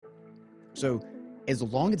So as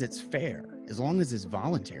long as it's fair, as long as it's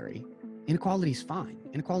voluntary, inequality is fine.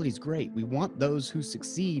 Inequality is great. We want those who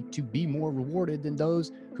succeed to be more rewarded than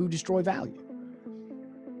those who destroy value.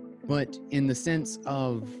 But in the sense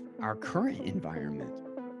of our current environment,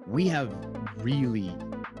 we have really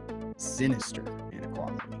sinister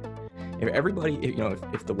inequality. If everybody,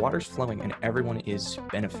 if the water's flowing and everyone is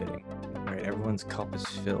benefiting, right, everyone's cup is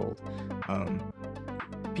filled,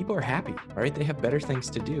 people are happy, right? They have better things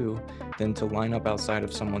to do than to line up outside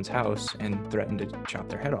of someone's house and threaten to chop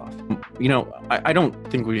their head off. I don't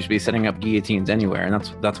think we should be setting up guillotines anywhere, and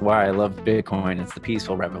that's why I love Bitcoin. It's the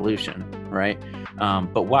peaceful revolution, right?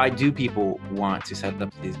 But why do people want to set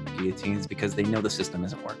up these guillotines? Because they know the system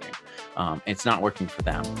isn't working. It's not working for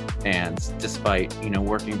them, and despite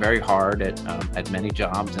working very hard at many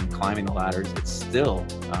jobs and climbing the ladders, it's still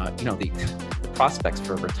the prospects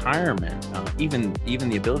for retirement, even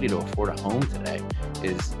the ability to afford a home today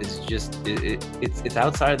is just it's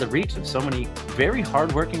outside of the reach of so many very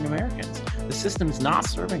hardworking Americans. The system is not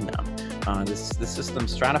serving them. The system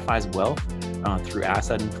stratifies wealth through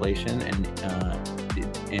asset inflation and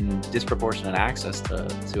in disproportionate access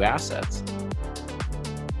to assets.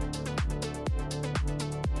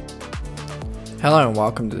 Hello and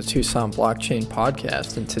welcome to the Tucson Blockchain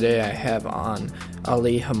Podcast, and today I have on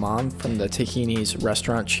Ali Hammam from the Tahini's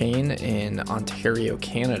restaurant chain in Ontario,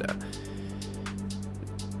 Canada.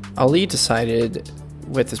 Ali decided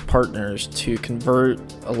with his partners to convert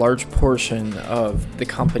a large portion of the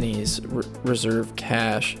company's reserve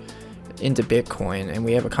cash into Bitcoin, and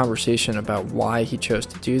we have a conversation about why he chose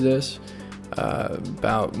to do this,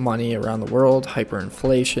 about money around the world,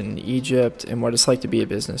 hyperinflation in Egypt, and what it's like to be a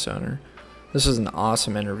business owner. This is an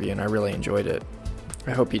awesome interview, and I really enjoyed it.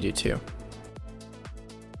 I hope you do too.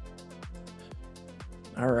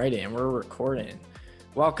 Alrighty, and we're recording.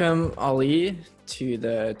 Welcome, Ali, to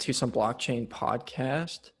the Tucson Blockchain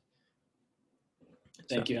Podcast.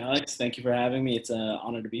 Thank you, Alex. Thank you for having me. It's an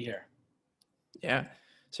honor to be here. Yeah.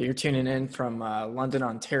 So you're tuning in from London,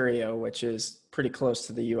 Ontario, which is pretty close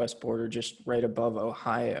to the U.S. border, just right above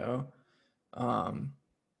Ohio.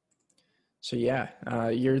 So yeah,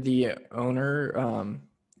 you're the owner,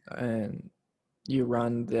 and you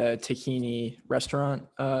run the Tahini restaurant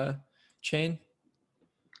chain.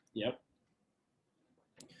 Yep.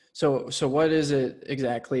 So what is it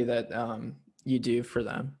exactly that you do for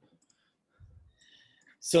them?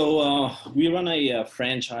 So we run a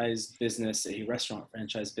franchise business, a restaurant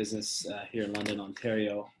franchise business here in London,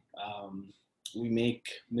 Ontario. We make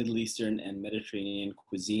Middle Eastern and Mediterranean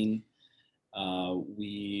cuisine.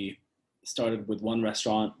 We started with one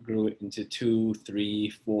restaurant, grew it into 2, 3,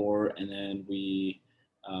 4, and then we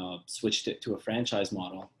switched it to a franchise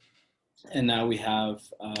model. And now we have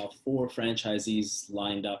 4 franchisees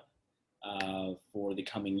lined up for the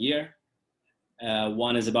coming year.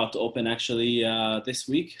 One is about to open actually this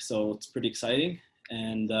week, so it's pretty exciting.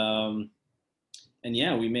 And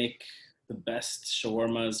yeah, we make the best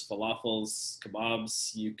shawarmas, falafels,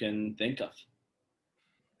 kebabs you can think of.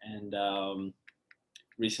 And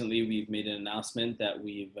recently, we've made an announcement that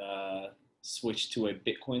we've switched to a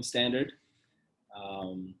Bitcoin standard,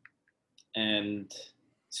 and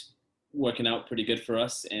it's working out pretty good for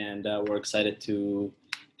us. And we're excited to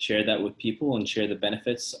share that with people and share the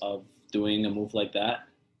benefits of doing a move like that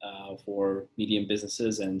for medium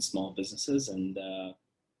businesses and small businesses. And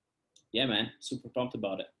yeah, man, super pumped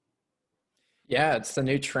about it. Yeah, it's the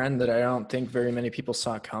new trend that I don't think very many people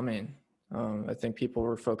saw coming. I think people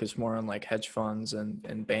were focused more on like hedge funds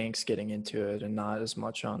and banks getting into it, and not as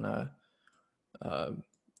much on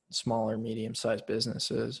smaller, medium-sized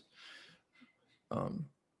businesses.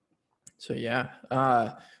 So yeah,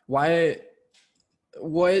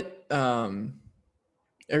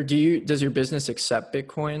 does your business accept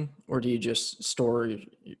Bitcoin, or do you just store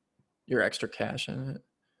your extra cash in it?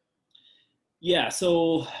 Yeah,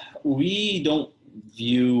 so we don't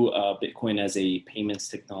view Bitcoin as a payments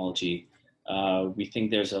technology. We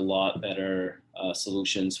think there's a lot better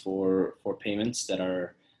solutions for payments that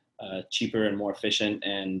are cheaper and more efficient,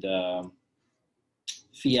 and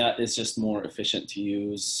fiat is just more efficient to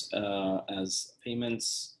use as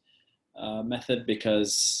payments method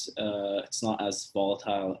because it's not as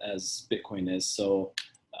volatile as Bitcoin is. So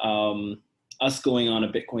us going on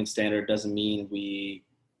a Bitcoin standard doesn't mean we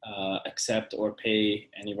accept or pay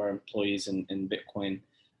any of our employees in Bitcoin.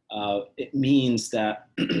 It means that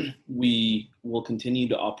we will continue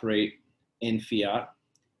to operate in fiat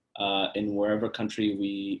in wherever country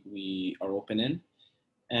we are open in,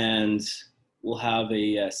 and we'll have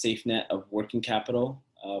a safe net of working capital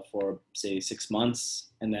for say 6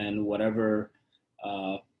 months, and then whatever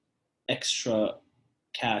extra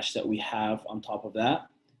cash that we have on top of that,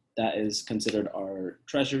 that is considered our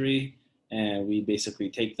treasury, and we basically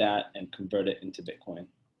take that and convert it into Bitcoin.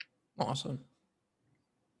 Awesome.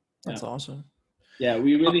 That's awesome. Yeah,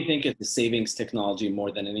 we really think it's a savings technology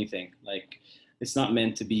more than anything. Like, it's not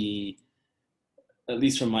meant to be, at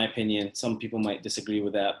least from my opinion, some people might disagree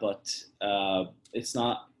with that, but it's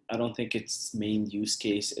not, I don't think its main use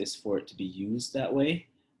case is for it to be used that way.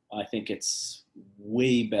 I think it's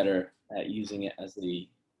way better at using it as a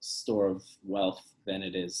store of wealth than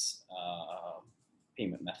it is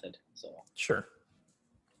payment method. So Sure.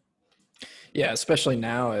 Yeah, especially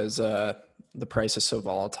now as the price is so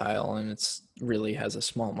volatile and it's really has a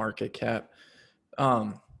small market cap.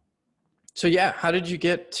 So yeah, how did you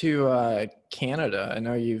get to Canada? I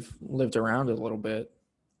know you've lived around a little bit.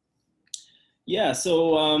 yeah,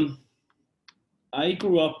 so I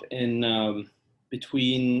grew up in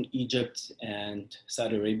between Egypt and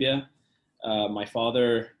Saudi Arabia. My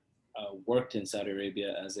father worked in Saudi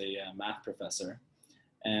Arabia as a math professor,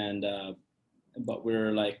 and but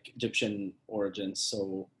we're like Egyptian origins,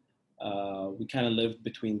 so we kind of lived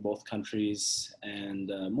between both countries,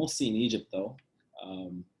 and mostly in Egypt though.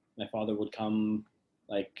 My father would come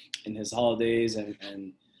like in his holidays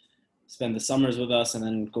and spend the summers with us, and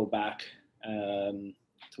then go back to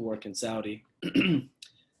work in Saudi.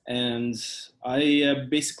 And I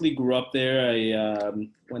basically grew up there. I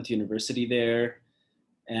went to university there,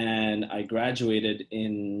 and I graduated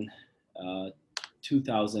in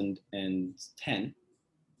 2010.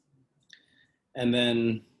 And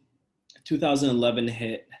then 2011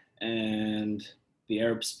 hit, and the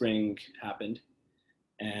Arab Spring happened,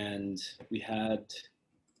 and we had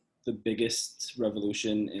the biggest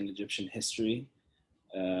revolution in Egyptian history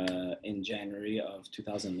in January of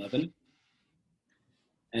 2011.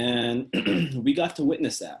 And we got to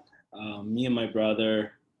witness that. Me and my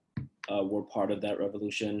brother were part of that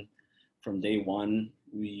revolution from day one.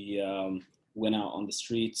 We went out on the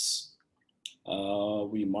streets.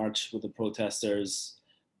 We marched with the protesters.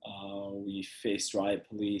 We faced riot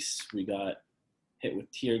police. We got hit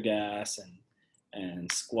with tear gas,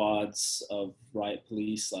 and squads of riot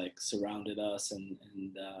police like surrounded us and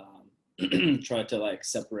tried to like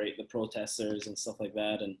separate the protesters and stuff like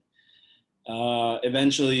that. And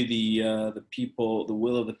eventually the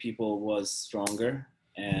will of the people was stronger,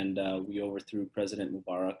 and we overthrew President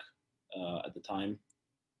Mubarak at the time.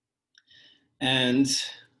 And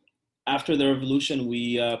after the revolution,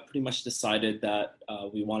 we pretty much decided that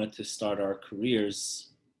we wanted to start our careers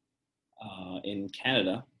in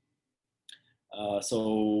Canada.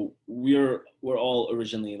 So we're all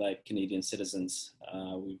originally like Canadian citizens.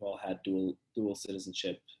 We've all had dual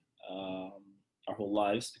citizenship our whole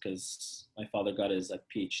lives, because my father got his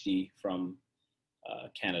PhD from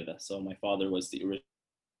Canada. So my father was the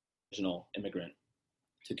original immigrant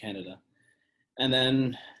to Canada. And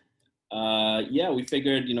then we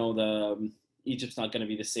figured, the Egypt's not going to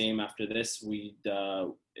be the same after this.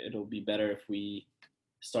 It'll be better if we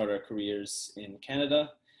start our careers in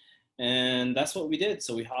Canada. And that's what we did.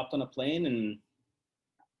 So we hopped on a plane and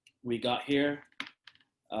we got here.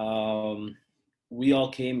 We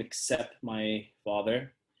all came except my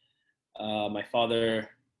father. My father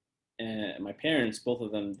and my parents, both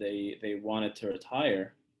of them, they wanted to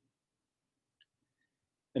retire.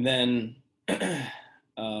 And then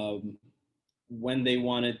when they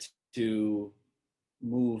wanted to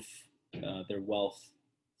move their wealth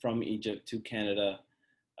from Egypt to Canada,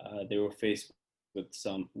 they were faced with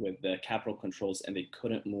the capital controls, and they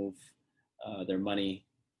couldn't move their money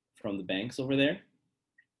from the banks over there,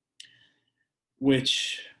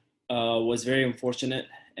 which was very unfortunate,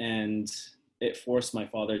 and it forced my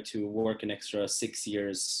father to work an extra 6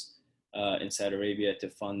 years in Saudi Arabia to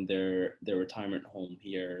fund their retirement home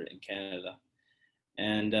here in Canada.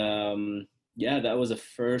 And that was a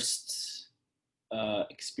first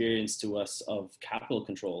experience to us of capital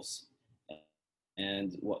controls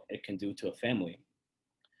and what it can do to a family.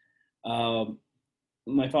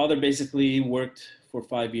 My father basically worked for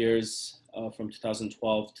 5 years from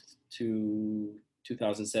 2012 to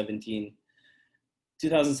 2017.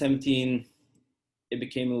 2017, it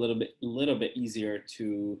became a little bit easier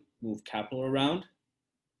to move capital around.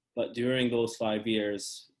 But during those 5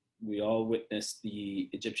 years, we all witnessed the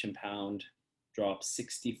Egyptian pound drop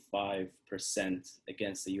 65%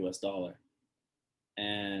 against the US dollar.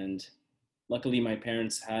 And luckily, my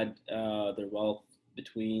parents had their wealth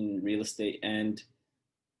between real estate and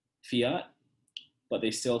fiat, but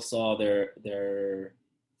they still saw their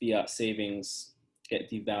fiat savings get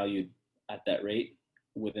devalued at that rate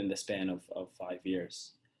within the span of 5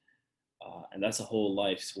 years. And that's a whole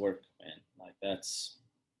life's work, man. Like, that's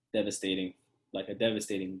devastating like a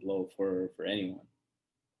devastating blow for anyone.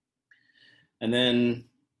 And then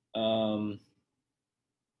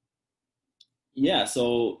yeah,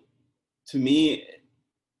 so to me,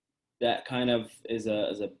 that kind of is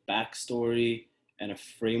a backstory and a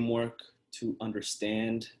framework to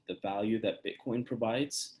understand the value that Bitcoin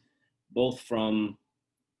provides, both from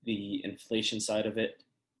the inflation side of it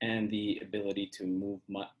and the ability to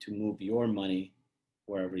move your money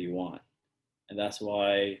wherever you want. And that's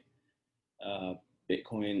why uh,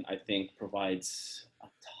 Bitcoin, I think, provides a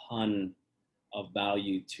ton of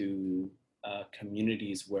value to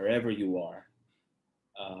communities wherever you are,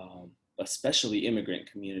 especially immigrant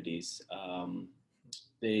communities.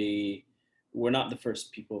 They were not the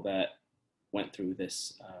first people that went through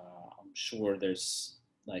this. I'm sure there's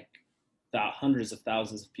like hundreds of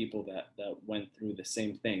thousands of people that went through the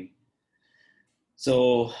same thing.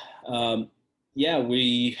 So yeah,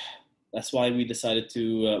 that's why we decided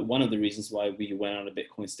to, one of the reasons why we went on a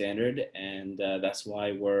Bitcoin standard, and that's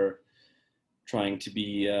why we're trying to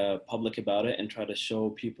be public about it and try to show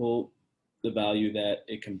people the value that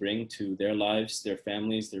it can bring to their lives, their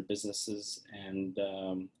families, their businesses, and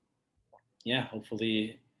yeah,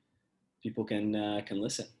 hopefully people can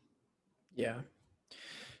listen. Yeah.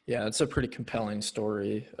 Yeah, it's a pretty compelling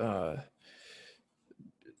story.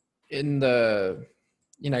 In the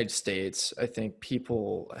United States, I think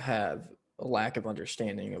people have a lack of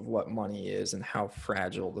understanding of what money is and how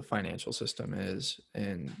fragile the financial system is,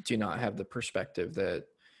 and do not have the perspective that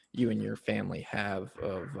you and your family have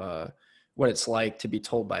of what it's like to be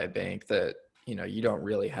told by a bank that, you know, you don't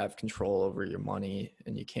really have control over your money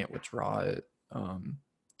and you can't withdraw it.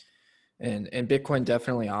 And Bitcoin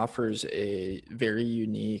definitely offers a very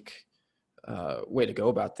unique way to go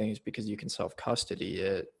about things, because you can self-custody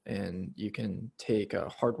it and you can take a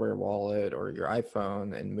hardware wallet or your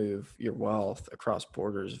iPhone and move your wealth across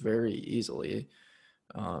borders very easily,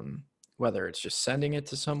 whether it's just sending it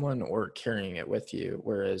to someone or carrying it with you,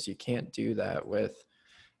 whereas you can't do that with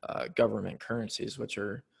government currencies, which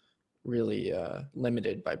are really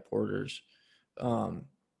limited by borders. Um,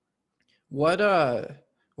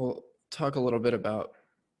 we'll talk a little bit about,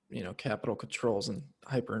 you know, capital controls and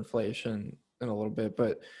hyperinflation in a little bit,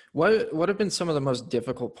 but what have been some of the most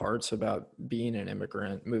difficult parts about being an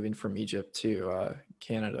immigrant moving from Egypt to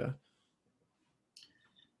Canada?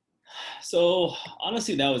 So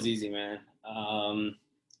honestly, that was easy, man.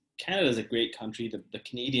 Canada is a great country. The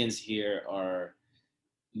Canadians here are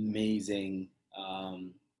amazing,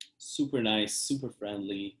 super nice, super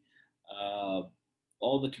friendly. Uh,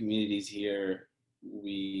 all the communities here,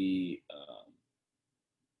 we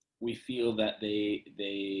feel that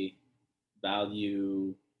they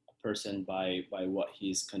value a person by what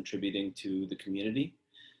he's contributing to the community,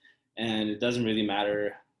 and it doesn't really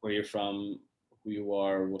matter where you're from, who you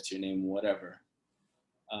are, what's your name, whatever.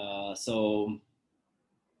 So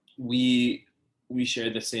we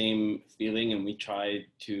share the same feeling, and we try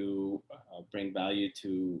to bring value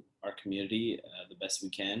to our community the best we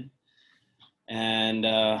can. And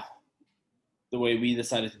the way we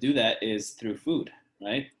decided to do that is through food,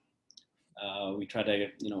 right? We try to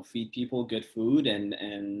feed people good food,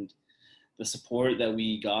 and the support that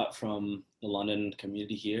we got from the London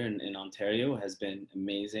community here in Ontario has been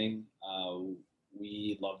amazing.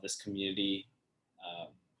 We love this community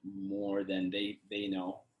more than they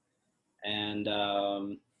know, and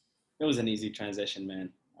it was an easy transition, man.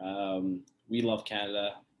 We love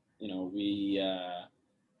Canada.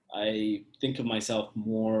 I think of myself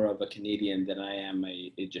more of a Canadian than I am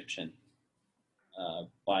a Egyptian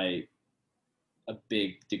by a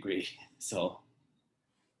big degree. So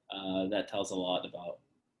that tells a lot about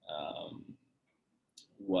um,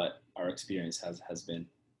 what our experience has been.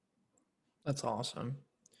 That's awesome.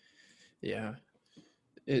 Yeah.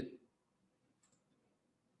 It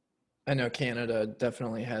I know Canada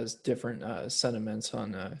definitely has different sentiments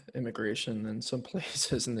on immigration than some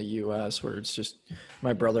places in the U.S., where it's just,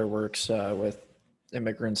 my brother works with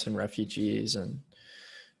immigrants and refugees, and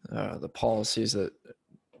the policies that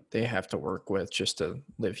they have to work with just to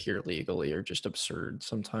live here legally are just absurd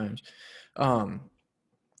sometimes. Um,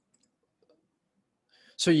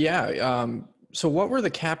 so yeah, so what were the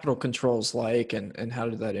capital controls like, and how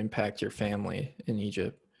did that impact your family in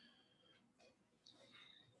Egypt?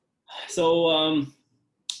 So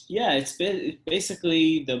yeah,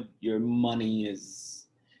 basically your money is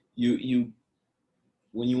you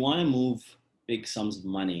when you want to move big sums of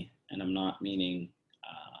money, and I'm not meaning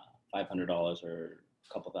 $500 or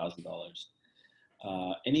a couple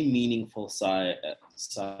 $1,000. Any meaningful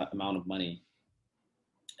amount of money,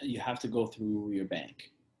 you have to go through your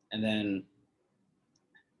bank, and then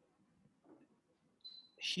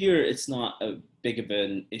here it's not a big of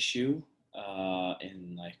an issue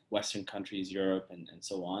in like Western countries, Europe, and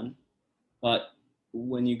so on. But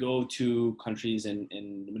when you go to countries in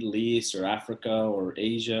the Middle East or Africa or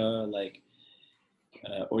Asia, like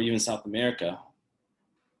or even South America,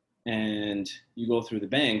 and you go through the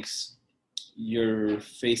banks, you're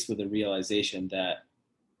faced with a realization that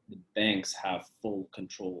the banks have full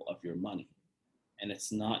control of your money, and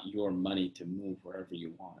it's not your money to move wherever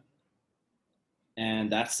you want.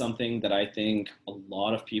 And that's something that I think a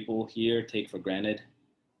lot of people here take for granted.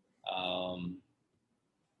 Um,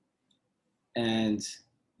 and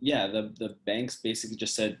yeah, the banks basically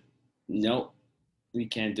just said, no, we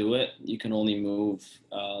can't do it. You can only move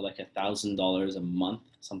like $1,000 a month,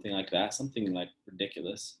 something like that, something like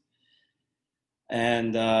ridiculous.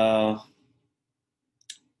 And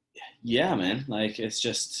yeah, man, like it's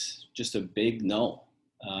just a big no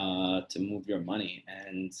to move your money.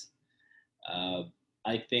 And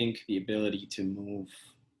I think the ability to move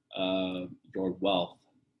your wealth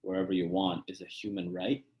wherever you want is a human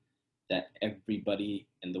right that everybody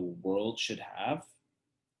in the world should have.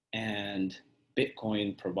 And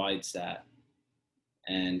Bitcoin provides that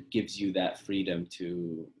and gives you that freedom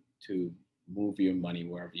to move your money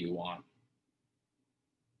wherever you want.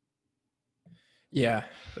 Yeah.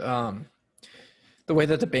 The way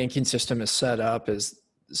that the banking system is set up is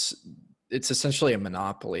it's essentially a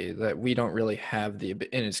monopoly that we don't really have and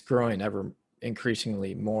it's growing ever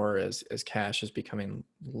increasingly more as cash is becoming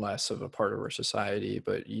less of a part of our society,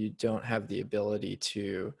 but you don't have the ability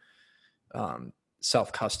to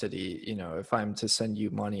self-custody. You know, if I'm to send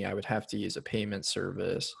you money, I would have to use a payment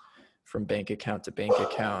service from bank account to bank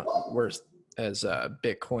account, whereas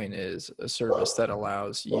Bitcoin is a service that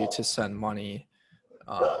allows you to send money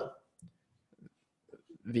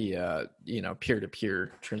via, you know,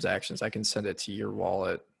 peer-to-peer transactions. I can send it to your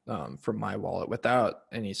wallet from my wallet without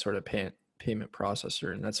any sort of payment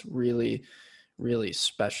processor. And that's really, really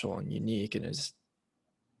special and unique, and is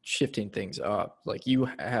shifting things up. Like, you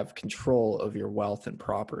have control of your wealth and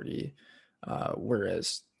property,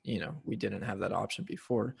 whereas, you know, we didn't have that option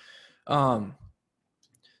before. So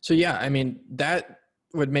yeah, I mean, that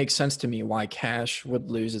would make sense to me why cash would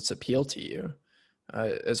lose its appeal to you,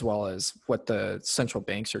 as well as what the central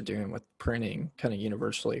banks are doing with printing kind of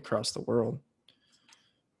universally across the world.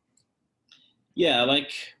 Yeah,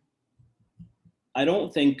 like I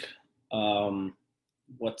don't think what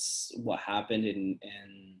happened in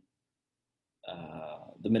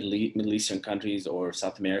the Middle Eastern countries or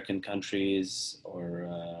South American countries or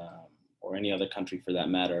any other country for that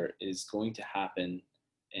matter is going to happen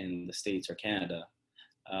in the States or Canada.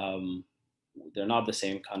 They're not the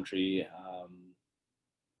same country.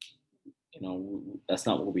 You know, that's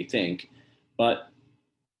not what we think. But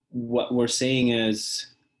what we're saying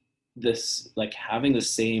is this, like having the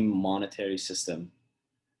same monetary system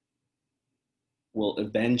will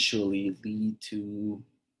eventually lead to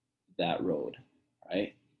that road,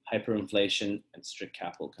 right? Hyperinflation and strict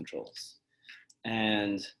capital controls.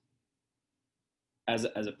 And as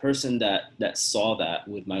a person that saw that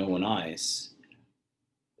with my own eyes,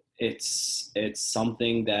 it's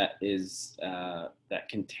something that is that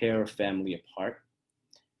can tear a family apart.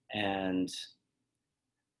 And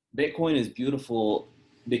Bitcoin is beautiful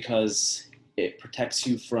because it protects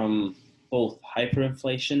you from both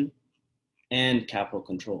hyperinflation and capital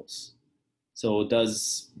controls. So it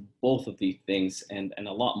does both of these things and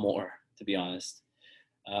a lot more, to be honest.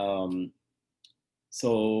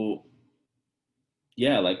 So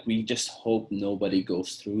yeah, like we just hope nobody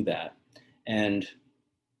goes through that. And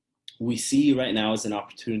we see right now as an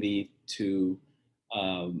opportunity to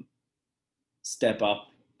step up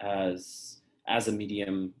as a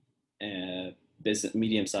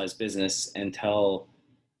medium-sized business and tell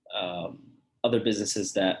other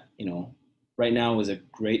businesses that, you know, right now is a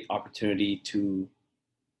great opportunity to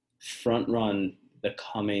front run the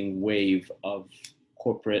coming wave of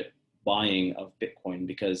corporate buying of Bitcoin,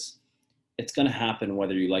 because it's going to happen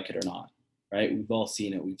whether you like it or not, right? We've all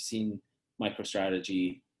seen it. We've seen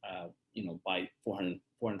MicroStrategy, you know, buy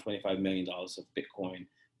 $425 million of Bitcoin.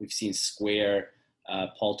 We've seen Square,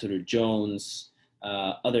 Paul Tudor Jones,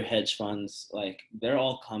 other hedge funds, like they're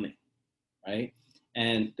all coming, right?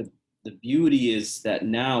 And the beauty is that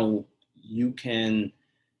now you can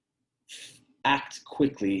act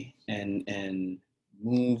quickly and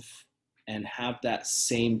move and have that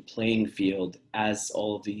same playing field as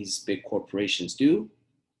all of these big corporations do.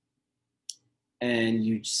 And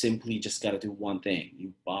you simply just got to do one thing: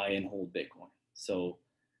 you buy and hold Bitcoin. So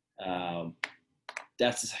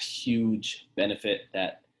that's a huge benefit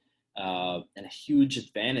that and a huge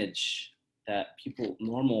advantage that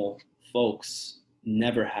normal folks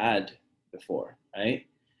never had before, right?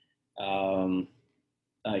 Um,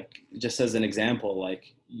 like just as an example,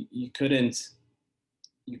 like you couldn't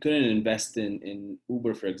invest in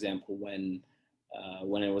Uber, for example, when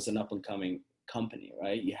it was an up and coming company,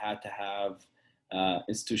 right? You had to have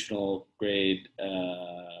institutional grade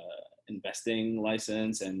investing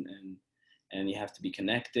license, and you have to be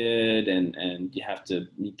connected, and you have to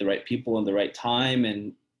meet the right people in the right time,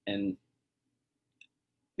 and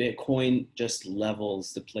Bitcoin just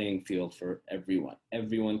levels the playing field for everyone.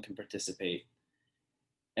 Everyone can participate.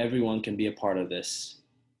 Everyone can be a part of this,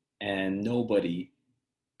 and nobody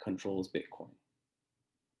controls Bitcoin.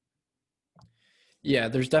 Yeah,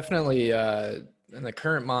 there's definitely in the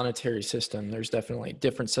current monetary system, there's definitely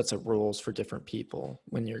different sets of rules for different people.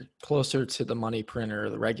 When you're closer to the money printer,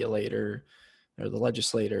 the regulator, or the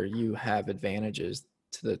legislator, you have advantages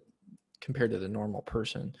to the compared to the normal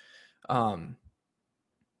person. Um,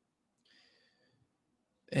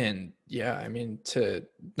 and yeah, I mean, to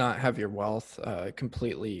not have your wealth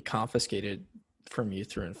completely confiscated from you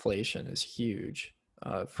through inflation is huge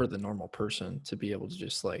for the normal person to be able to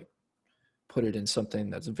just like put it in something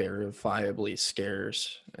that's verifiably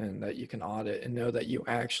scarce and that you can audit and know that you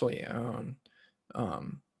actually own.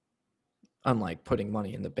 Unlike putting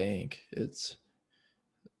money in the bank, it's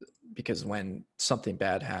because when something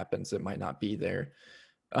bad happens, it might not be there.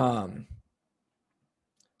 So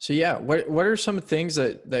yeah, what are some things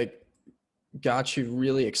that got you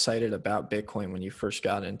really excited about Bitcoin when you first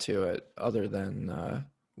got into it, other than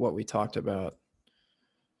what we talked about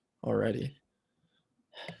already?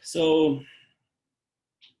 So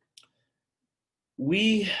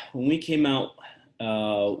when we came out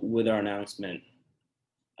with our announcement,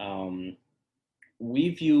 we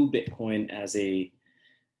view Bitcoin as a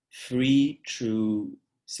free, true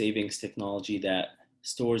savings technology that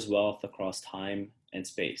stores wealth across time and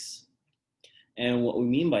space. And what we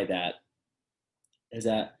mean by that is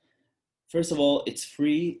that, first of all, it's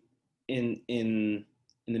free in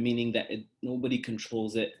the meaning that nobody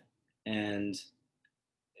controls it, and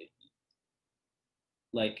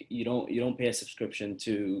like you don't pay a subscription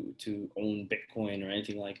to own Bitcoin or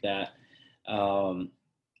anything like that.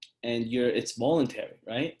 And it's voluntary,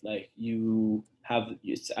 right? Like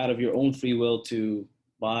it's out of your own free will to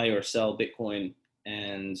buy or sell Bitcoin,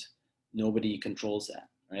 and nobody controls that,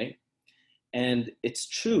 right? And it's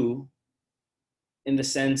true in the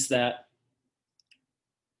sense that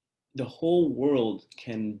the whole world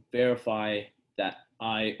can verify that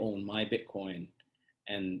I own my Bitcoin,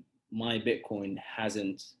 and my Bitcoin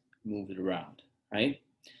hasn't moved around, right?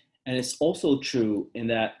 And it's also true in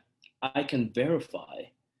that I can verify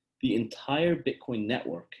the entire Bitcoin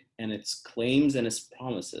network and its claims and its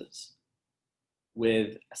promises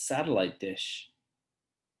with a satellite dish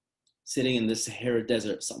sitting in the Sahara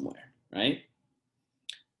Desert somewhere, right?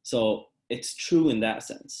 So it's true in that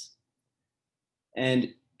sense.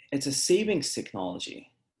 And it's a savings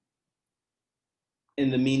technology in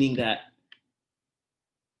the meaning that,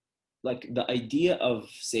 like, the idea of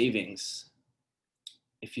savings,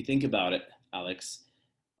 if you think about it, Alex,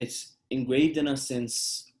 it's engraved in us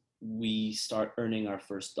since we start earning our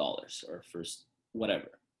first dollars or first whatever,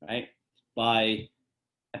 right? By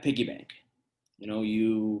a piggy bank.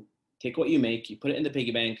 You take what you make, you put it in the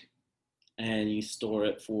piggy bank, and you store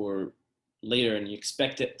it for later, and you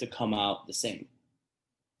expect it to come out the same.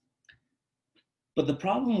 But the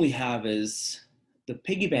problem we have is the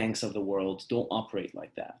piggy banks of the world don't operate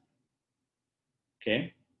like that.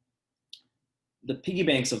 Okay? The piggy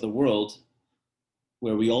banks of the world,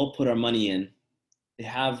 where we all put our money in, they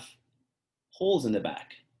have holes in the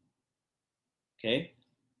back. Okay?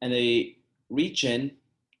 And they reach in,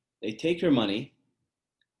 they take your money,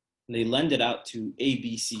 and they lend it out to A,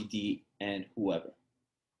 B, C, D, and whoever.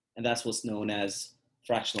 And that's what's known as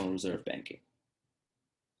fractional reserve banking.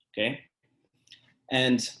 Okay?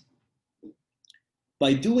 And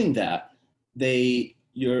by doing that,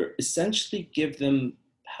 you're essentially give them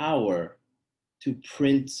power to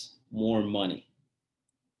print more money.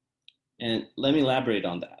 And let me elaborate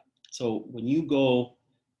on that. So when you go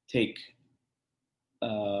take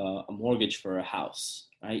a mortgage for a house,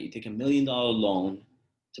 right? You take $1 million loan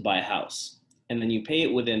to buy a house, and then you pay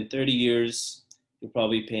it within 30 years. You're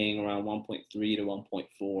probably paying around 1.3 to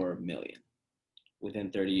 1.4 million within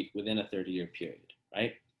a 30-year period,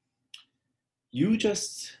 right? You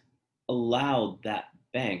just allowed that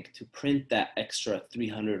bank to print that extra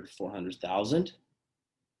 300, 400,000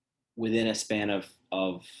 within a span of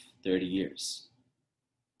 30 years,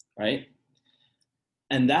 right?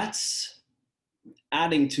 And that's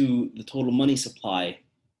adding to the total money supply,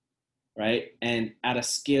 right? And at a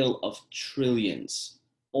scale of trillions,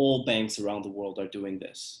 all banks around the world are doing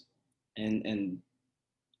this, and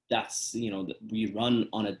that's, we run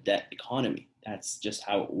on a debt economy. That's just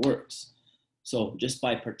how it works. So just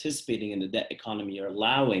by participating in the debt economy, you're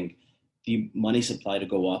allowing the money supply to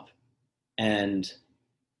go up, and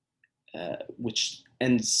which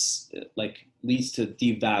ends leads to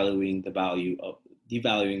devaluing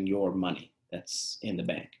your money that's in the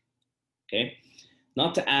bank. Okay,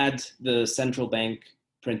 not to add the central bank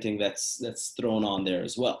printing that's thrown on there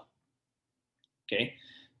as well. Okay,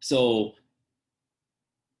 so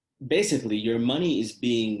basically your money is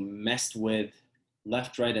being messed with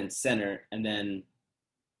left, right, and center, and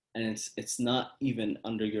it's not even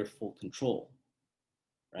under your full control,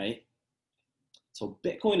 right? So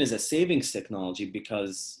Bitcoin is a savings technology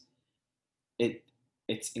because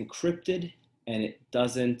it's encrypted and it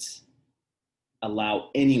doesn't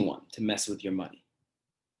allow anyone to mess with your money.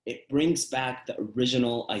 It brings back the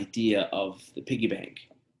original idea of the piggy bank,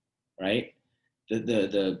 right?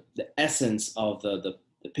 The essence of the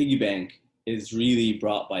piggy bank is really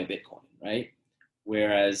brought by Bitcoin, right?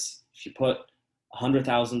 Whereas if you put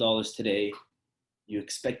 $100,000 today, you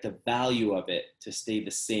expect the value of it to stay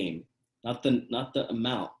the same, not the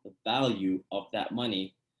amount, the value of that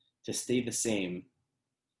money to stay the same,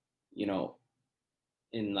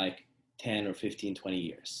 in like 10 or 15, 20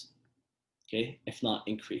 years, okay? If not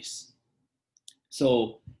increase.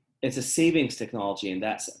 So it's a savings technology in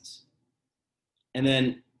that sense. And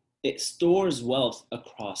then it stores wealth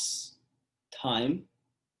across time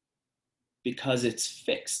because it's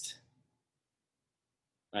fixed,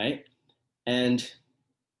 right? And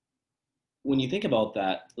when you think about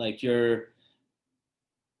that, like if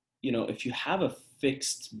you have a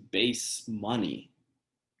fixed base money,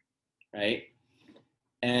 right?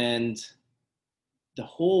 And the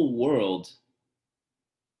whole world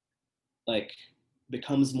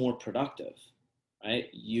becomes more productive, right?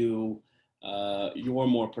 You're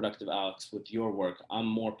more productive, Alex, with your work. I'm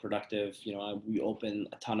more productive. We open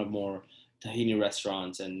a ton of more tahini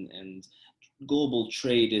restaurants, and global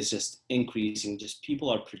trade is just increasing. Just people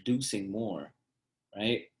are producing more,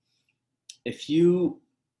 right? If you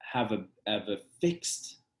have a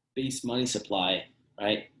fixed base money supply,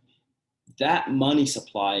 right? That money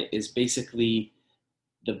supply is basically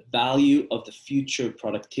the value of the future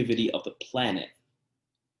productivity of the planet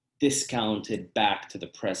discounted back to the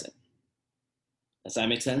present. Does that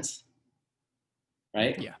make sense?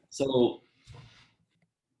 Right? Yeah. So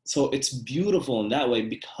it's beautiful in that way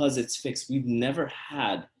because it's fixed. We've never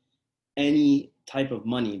had any type of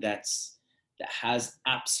money that has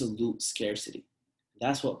absolute scarcity.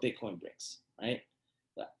 That's what Bitcoin brings, right?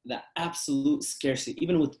 That absolute scarcity.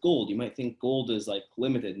 Even with gold, you might think gold is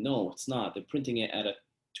limited. No, it's not. They're printing it at a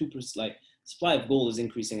 2%. Supply of gold is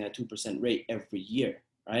increasing at 2% rate every year,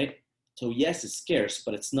 right? So yes, it's scarce,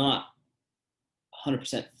 but it's not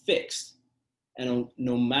 100% fixed. And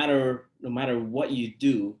no matter what you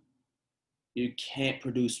do, you can't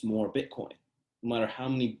produce more Bitcoin, no matter how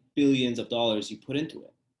many billions of dollars you put into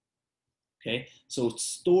it. Okay, so it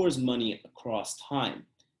stores money across time.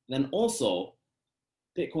 And then also,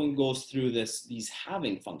 Bitcoin goes through these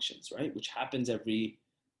halving functions, right? Which happens every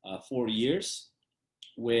 4 years,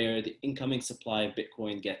 where the incoming supply of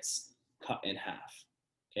Bitcoin gets cut in half.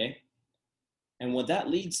 Okay, and what that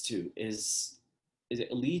leads to is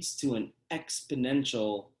it leads to an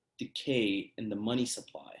exponential decay in the money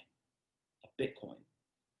supply of Bitcoin.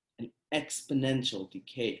 An exponential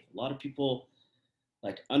decay. A lot of people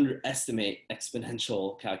underestimate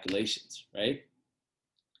exponential calculations, right?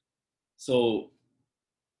 So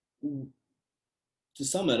to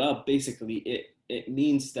sum it up, basically it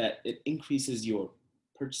means that it increases your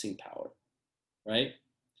purchasing power, right?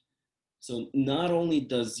 So not only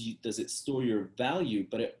does it store your value,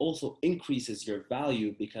 but it also increases your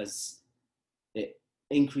value because it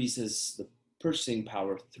increases the purchasing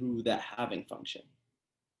power through that halving function,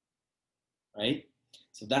 right?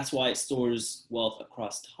 So that's why it stores wealth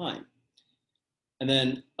across time. And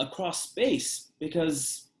then across space,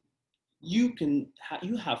 because you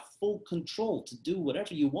have full control to do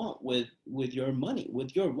whatever you want with your money,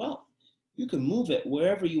 with your wealth. You can move it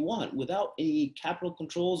wherever you want without any capital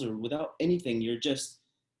controls or without anything. You're just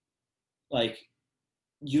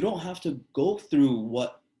you don't have to go through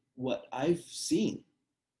what I've seen,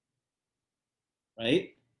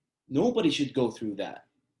 right? Nobody should go through that.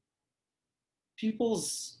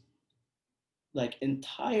 People's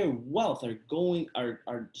entire wealth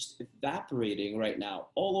are just evaporating right now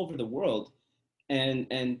all over the world, and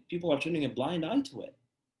people are turning a blind eye to it,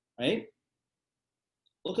 right?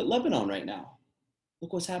 Look at Lebanon right now.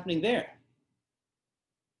 Look what's happening there,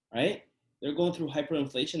 right? They're going through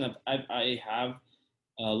hyperinflation. I have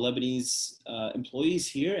Lebanese employees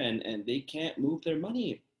here, and they can't move their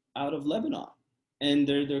money out of Lebanon, and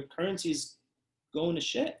their currency's going to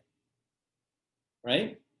shit,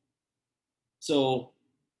 right? So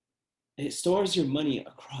it stores your money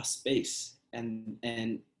across space,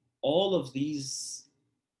 and all of these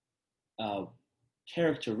uh,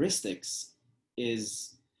 characteristics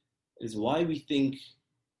is is why we think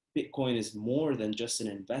Bitcoin is more than just an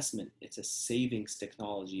investment. It's a savings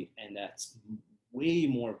technology, and that's way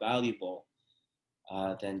more valuable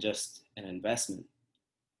than just an investment.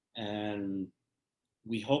 And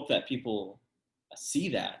we hope that people see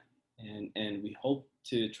that, and we hope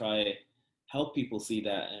to try help people see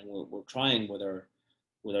that. And we're trying with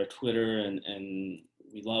our Twitter, and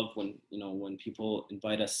we love when when people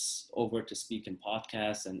invite us over to speak in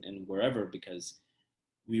podcasts and wherever, because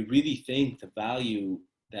we really think the value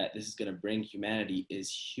that this is going to bring humanity is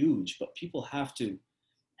huge. But people have to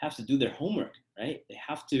do their homework, right? They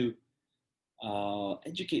have to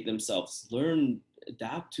educate themselves, learn,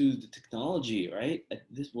 adapt to the technology, right?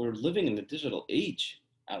 We're living in the digital age,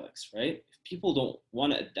 Alex, right? If people don't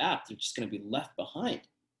want to adapt, they're just going to be left behind,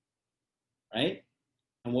 right?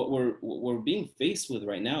 And what we're being faced with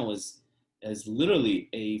right now is literally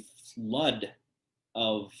a flood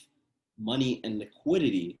of money and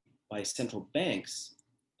liquidity by central banks.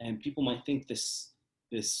 And people might think this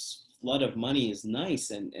flood of money is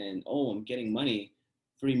nice, and oh, I'm getting money,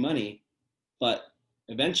 free money, but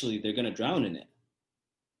eventually they're going to drown in it,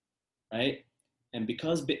 right? And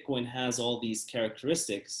because Bitcoin has all these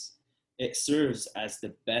characteristics, it serves as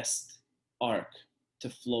the best ark to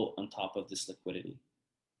float on top of this liquidity.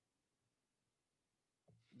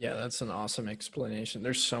 Yeah, that's an awesome explanation.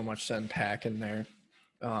 There's so much to unpack in there.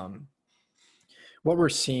 What we're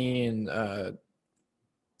seeing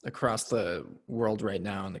across the world right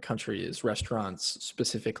now in the country is restaurants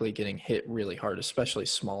specifically getting hit really hard, especially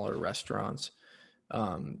smaller restaurants,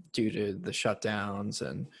 due to the shutdowns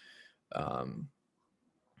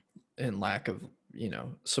and lack of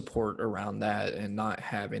support around that, and not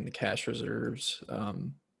having the cash reserves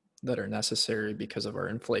that are necessary because of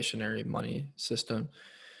our inflationary money system.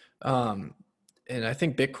 And I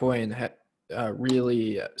think Bitcoin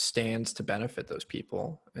really stands to benefit those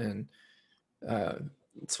people. And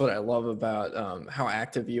that's what I love about how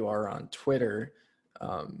active you are on Twitter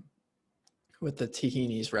with the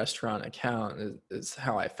Tahini's restaurant account is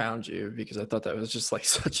how I found you, because I thought that was just like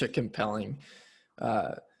such a compelling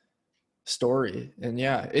story. And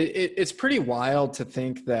yeah, it's pretty wild to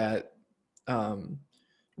think that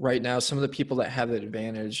right now some of the people that have the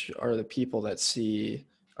advantage are the people that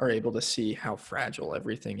are able to see how fragile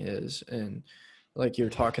everything is. And like you're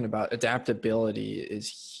talking about, adaptability is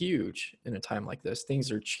huge in a time like this.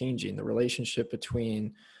 Things are changing. The relationship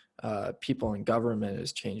between people and government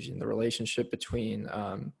is changing. The relationship between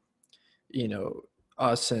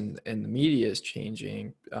us and the media is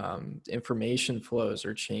changing. Information flows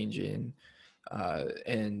are changing.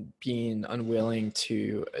 And being unwilling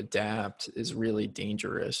to adapt is really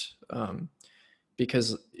dangerous,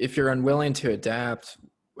 because if you're unwilling to adapt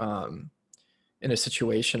in a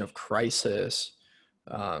situation of crisis,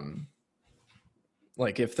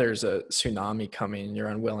 like if there's a tsunami coming and you're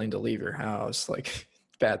unwilling to leave your house, like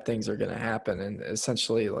bad things are going to happen. And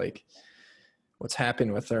essentially, like what's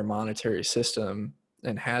happened with our monetary system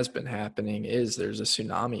and has been happening is there's a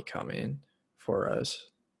tsunami coming for us,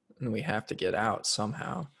 and we have to get out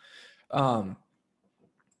somehow.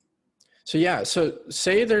 So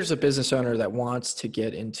say there's a business owner that wants to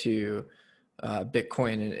get into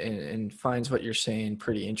Bitcoin and finds what you're saying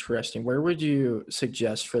pretty interesting. Where would you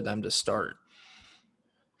suggest for them to start?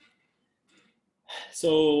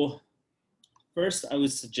 So first, I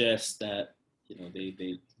would suggest that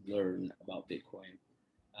they learn about Bitcoin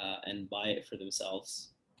and buy it for themselves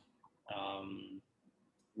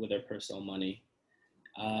with their personal money.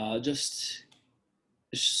 Just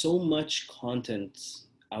there's so much content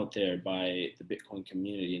out there by the Bitcoin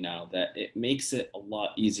community now that it makes it a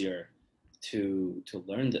lot easier to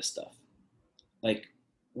learn this stuff. Like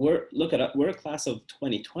we're a class of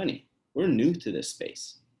 2020. We're new to this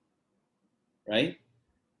space, right?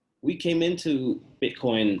 We came into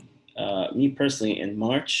Bitcoin, me personally, in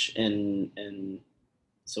March, and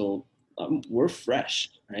so we're fresh,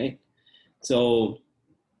 right? So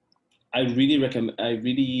I really recommend. I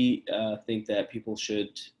really think that people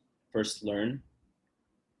should first learn,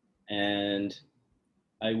 and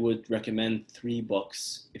I would recommend 3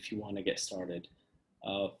 books if you want to get started.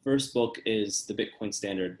 First book is The Bitcoin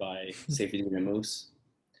Standard by Saifedean Ammous,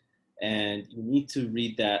 and you need to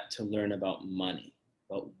read that to learn about money,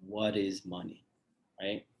 about what is money,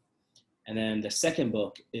 right? And then the second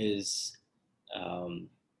book is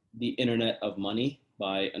The Internet of Money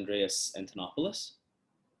by Andreas Antonopoulos.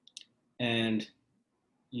 And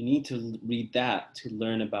you need to read that to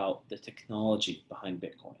learn about the technology behind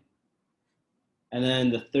Bitcoin. And then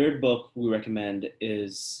the third book we recommend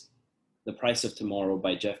is The Price of Tomorrow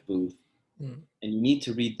by Jeff Booth. And you need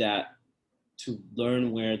to read that to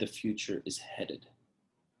learn where the future is headed.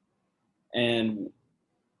 And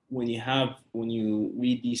when you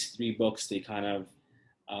read these three books, they kind of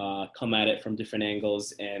come at it from different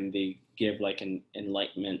angles, and they give like an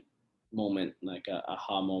enlightenment moment, like a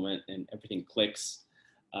aha moment, and everything clicks.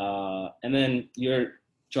 And then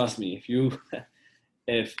trust me,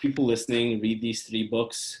 if people listening read these three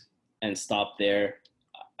books and stop there,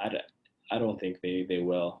 I don't think they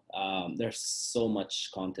will. There's so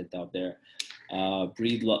much content out there.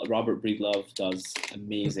 Robert Breedlove does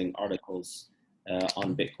amazing articles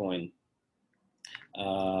on Bitcoin.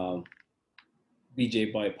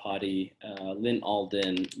 BJ Boyapati, Lynn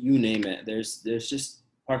Alden, you name it. There's just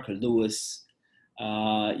Parker Lewis.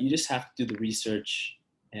 You just have to do the research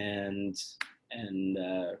and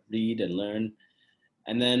read and learn,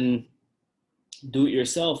 and then do it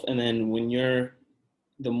yourself. And then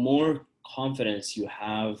the more confidence you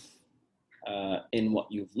have in what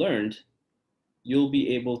you've learned, you'll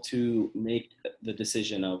be able to make the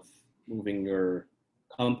decision of moving your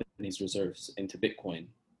company's reserves into Bitcoin,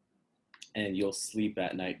 and you'll sleep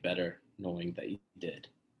at night better knowing that you did.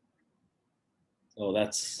 So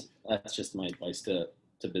that's just my advice to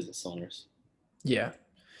business owners. Yeah.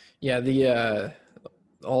 The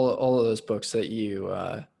all of those books that you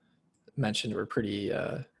mentioned were pretty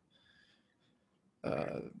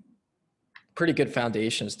good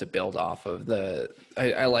foundations to build off of.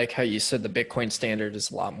 I like how you said the Bitcoin Standard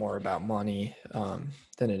is a lot more about money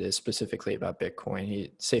than it is specifically about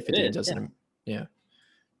Bitcoin. Saifedean doesn't. Yeah.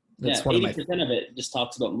 That's 80% of it just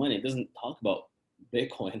talks about money. It doesn't talk about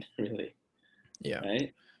Bitcoin really. Yeah.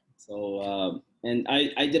 Right. So and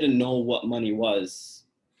I didn't know what money was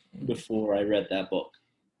before I read that book.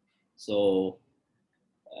 So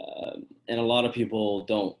and a lot of people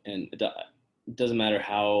don't, and it doesn't matter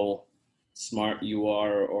how smart you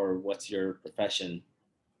are or what's your profession,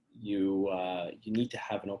 you need to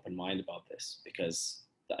have an open mind about this, because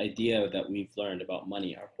the idea that we've learned about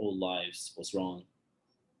money our whole lives was wrong.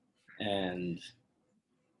 And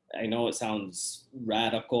I know it sounds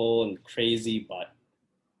radical and crazy, but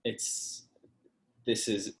it's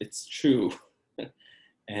true.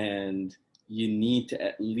 And you need to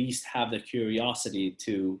at least have the curiosity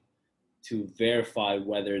to verify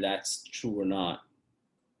whether that's true or not,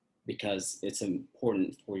 because it's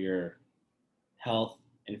important for your health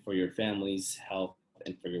and for your family's health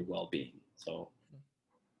and for your well-being. So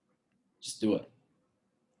just do it.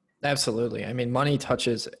 Absolutely. I mean, money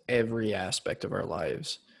touches every aspect of our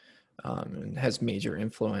lives and has major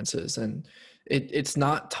influences, and it's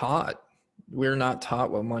not taught. We're not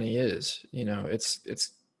taught what money is. You know,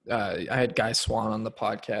 I had Guy Swan on the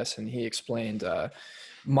podcast, and he explained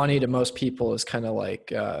money to most people is kind of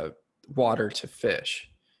like water to fish.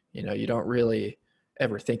 You know, you don't really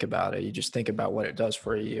ever think about it. You just think about what it does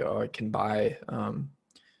for you. Oh, I can buy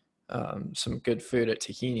some good food at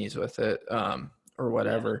Tahini's with it, or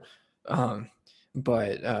whatever.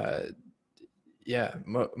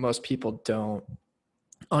 Most people don't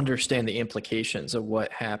understand the implications of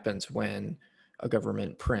what happens when a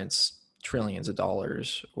government prints trillions of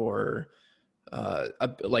dollars, or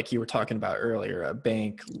like you were talking about earlier, a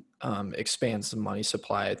bank expands the money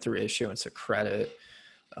supply through issuance of credit,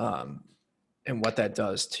 and what that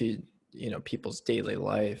does to, people's daily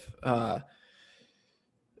life.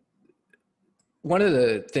 One of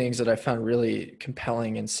the things that I found really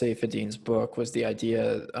compelling in Saifedean's book was the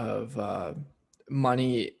idea of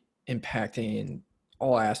money impacting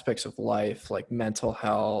all aspects of life, like mental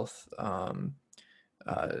health,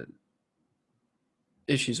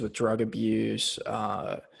 issues with drug abuse,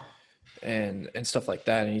 and stuff like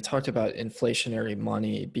that. And he talked about inflationary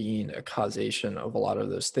money being a causation of a lot of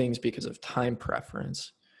those things because of time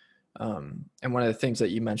preference. And one of the things that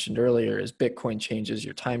you mentioned earlier is Bitcoin changes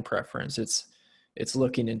your time preference. It's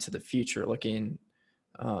looking into the future,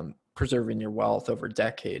 preserving your wealth over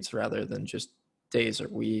decades rather than just days or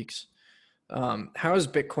weeks. How has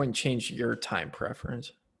Bitcoin changed your time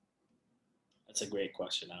preference? That's a great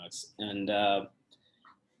question, Alex. And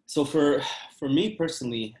so for me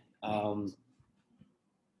personally,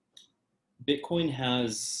 Bitcoin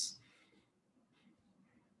has,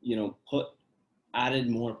 added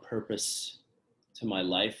more purpose to my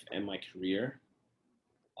life and my career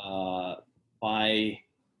by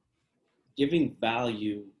giving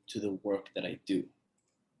value to the work that I do,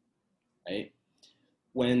 right?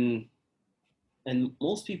 When and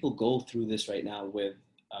most people go through this right now with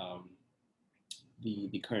um, the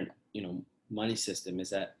current, money system, is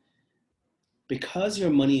that because your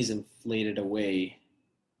money is inflated away,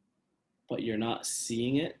 but you're not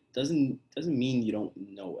seeing it, doesn't mean you don't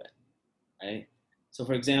know it, right? So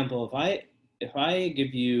for example, if I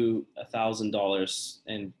give you $1,000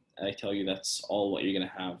 and I tell you that's all what you're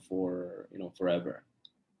gonna have for, forever,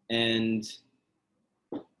 and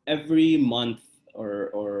every month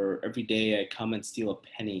or every day I come and steal a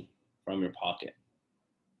penny from your pocket,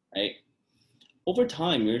 right? Over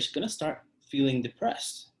time, you're just gonna start feeling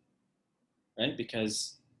depressed, right?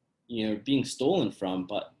 Because you're being stolen from,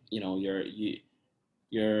 but your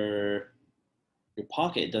your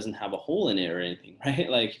pocket doesn't have a hole in it or anything, right?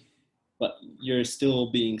 Like, but you're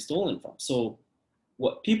still being stolen from. So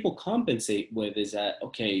what people compensate with is that,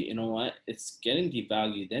 okay, you know what? It's getting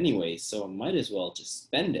devalued anyway, so I might as well just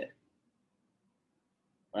spend it,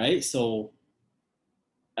 right? So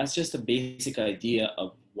that's just a basic idea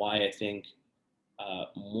of why I think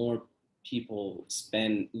more people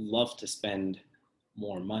love to spend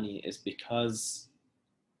more money, is because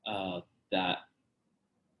that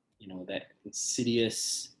that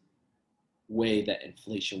insidious way that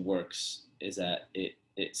inflation works is that it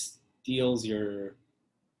steals the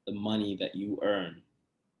money that you earn,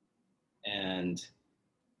 and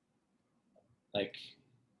like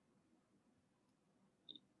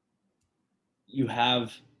you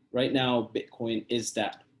have right now, Bitcoin is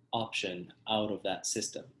that option out of that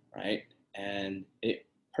system, right? And it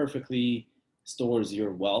perfectly stores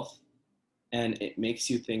your wealth, and it makes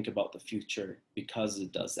you think about the future because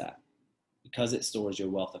it does that, because it stores your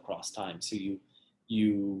wealth across time. So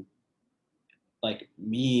you like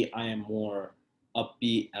me, I am more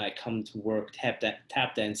upbeat, and I come to work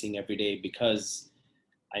tap dancing every day because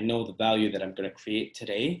I know the value that I'm going to create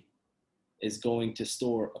today is going to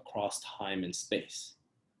store across time and space.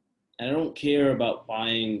 And I don't care about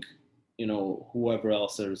buying, whoever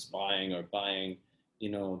else is buying,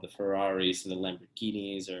 the Ferraris and the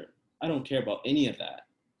Lamborghinis, or I don't care about any of that.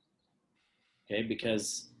 Okay,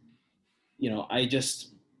 because I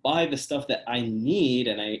just buy the stuff that I need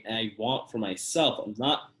and I want for myself. I'm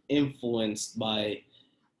not influenced by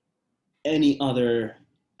any other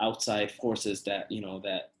outside forces that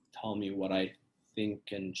that tell me what I think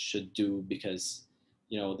and should do, because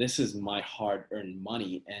this is my hard-earned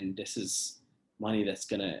money, and this is money that's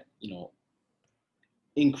gonna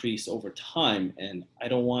increase over time, and I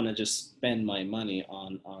don't want to just spend my money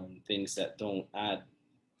on things that don't add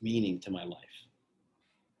meaning to my life.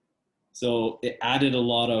 So it added a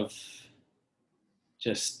lot of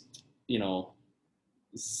just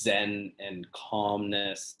zen and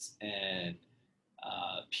calmness and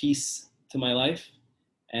peace to my life.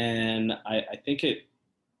 And I think it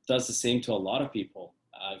does the same to a lot of people.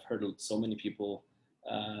 I've heard so many people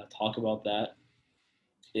talk about that.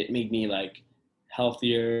 It made me like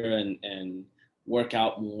healthier and work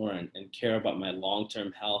out more and care about my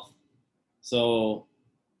long-term health. So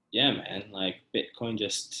yeah, man, like Bitcoin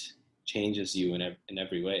just changes you in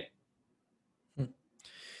every way.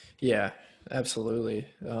 Yeah, absolutely.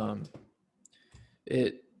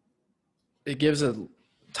 It it gives a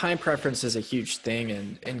time preference is a huge thing,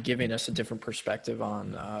 and giving us a different perspective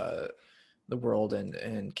on the world,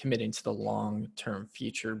 and committing to the long-term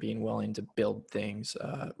future, being willing to build things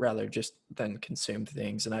rather just than consume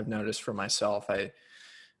things. And I've noticed for myself, I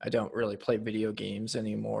don't really play video games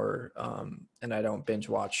anymore, and I don't binge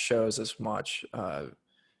watch shows as much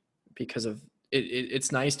because of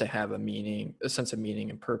it's nice to have a sense of meaning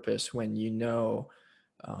and purpose when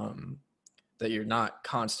um, that you're not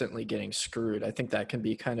constantly getting screwed. I think that can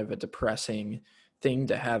be kind of a depressing thing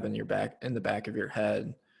to have in the back of your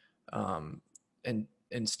head, and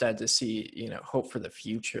instead to see hope for the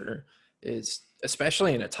future is,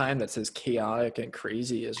 especially in a time that's as chaotic and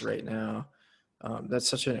crazy as right now. That's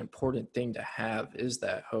such an important thing to have, is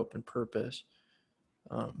that hope and purpose.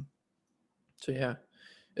 Um, so yeah.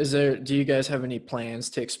 Do you guys have any plans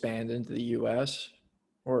to expand into the US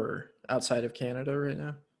or outside of Canada right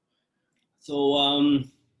now? So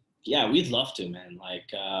yeah, we'd love to, man. Like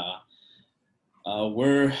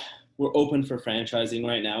we're open for franchising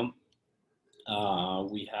right now.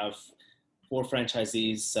 We have 4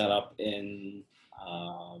 franchisees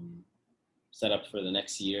um, set up for the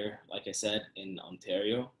next year, like I said, in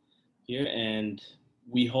Ontario here, and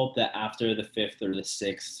we hope that after the 5th or the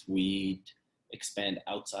 6th, we expand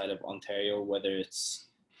outside of Ontario, whether it's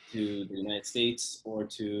to the United States or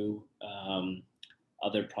to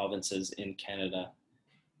other provinces in Canada.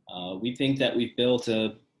 We think that we've built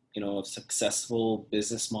a successful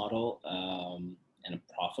business model, and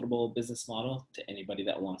a profitable business model to anybody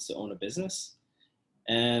that wants to own a business.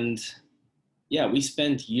 And yeah, we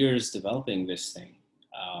spent years developing this thing.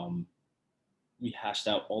 We hashed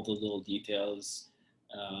out all the little details.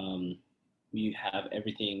 We have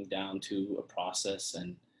everything down to a process,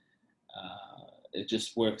 and it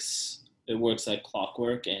just works. It works like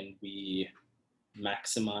clockwork, and we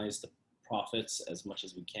maximize the profits as much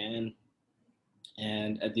as we can.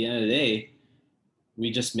 And at the end of the day,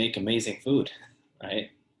 we just make amazing food, right?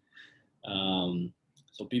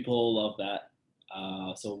 So people love that.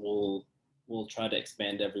 So we'll try to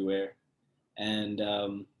expand everywhere, and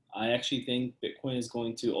I actually think Bitcoin is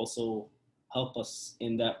going to also help us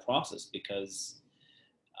in that process, because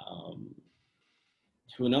um,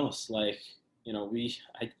 who knows? Like,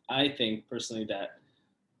 I think personally that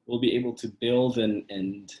we'll be able to build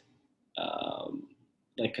and um,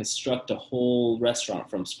 like construct a whole restaurant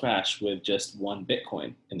from scratch with just one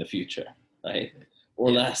Bitcoin in the future, right?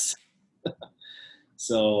 Or Yeah. less.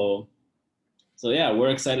 So yeah, we're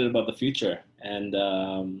excited about the future, and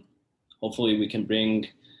hopefully we can bring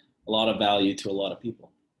a lot of value to a lot of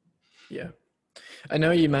people. Yeah. I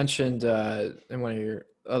know you mentioned in one of your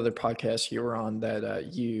other podcasts you were on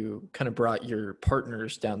that you kind of brought your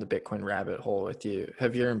partners down the Bitcoin rabbit hole with you.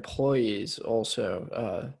 Have your employees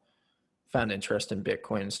also found interest in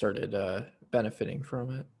Bitcoin and started benefiting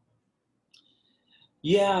from it?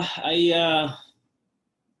 Yeah,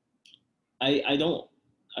 I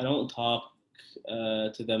don't talk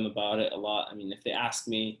to them about it a lot. I mean, if they ask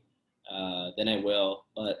me, then I will,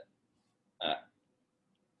 but uh,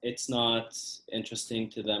 it's not interesting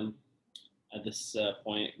to them at this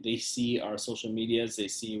point. They see our social medias, they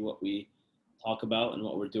see what we talk about and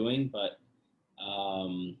what we're doing, but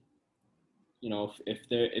um,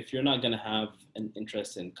 if you're not going to have an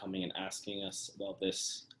interest in coming and asking us about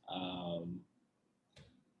this,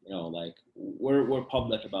 like we're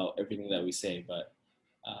public about everything that we say, but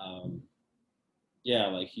um, yeah,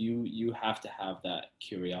 like you have to have that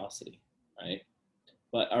curiosity, right?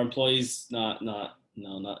 But our employees, not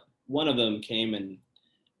one of them came and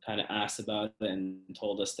kind of asked about it and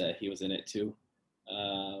told us that he was in it too,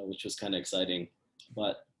 which was kind of exciting.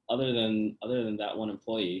 But other than that one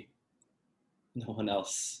employee, no one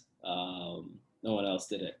else no one else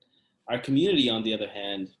did it. Our community, on the other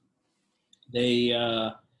hand, they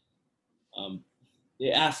um,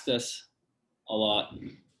 they asked us a lot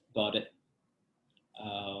about it.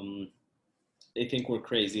 Um, they think we're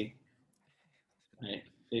crazy, right?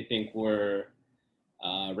 They think we're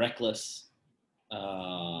reckless,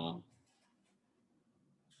 uh,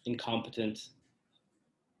 incompetent,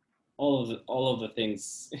 all of the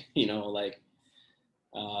things like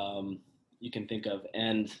um, you can think of,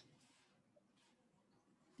 and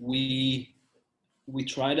we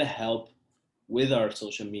try to help with our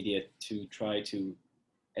social media to try to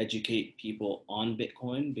educate people on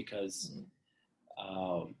Bitcoin, because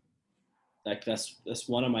um, like that's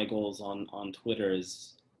one of my goals on Twitter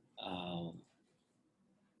is um,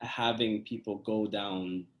 having people go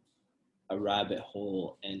down a rabbit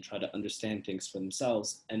hole and try to understand things for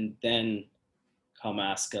themselves, and then come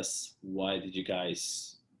ask us, why did you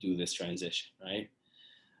guys do this transition, right?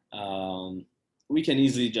 We can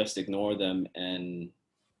easily just ignore them and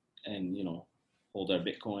hold our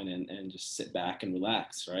Bitcoin and just sit back and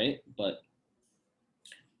relax, right? But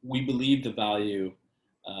we believe the value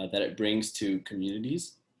that it brings to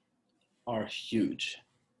communities are huge,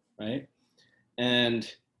 right?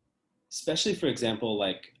 And especially, for example,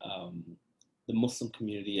 like the Muslim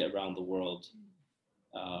community around the world.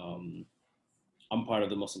 Um, I'm part of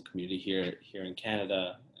the Muslim community here in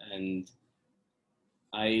Canada, and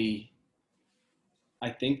I I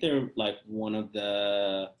think they're like one of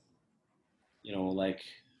the like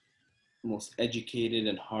most educated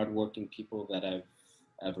and hardworking people that I've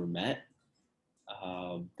ever met.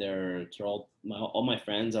 They're all my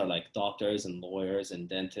friends are like doctors and lawyers and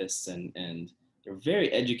dentists, and they're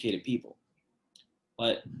very educated people,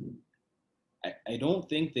 but I don't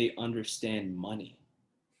think they understand money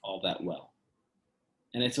all that well.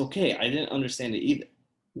 And it's okay. I didn't understand it either.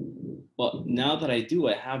 But now that I do,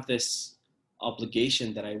 I have this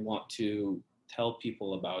obligation that I want to tell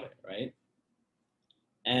people about it, right?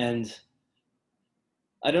 And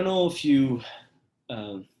I don't know if you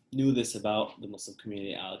knew this about the Muslim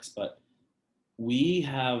community, Alex, but we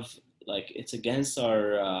have, like, it's against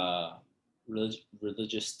our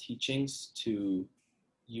religious teachings to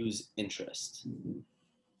use interest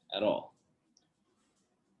at all.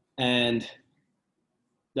 And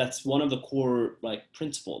that's one of the core like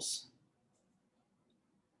principles.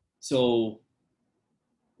 So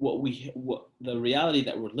what the reality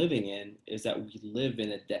that we're living in is that we live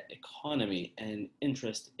in a debt economy, and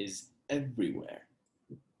interest is everywhere,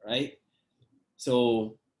 right?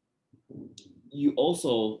 So you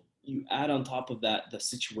add on top of that the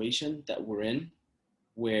situation that we're in,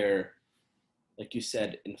 where, like you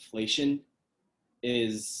said, inflation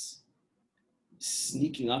is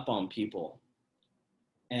sneaking up on people,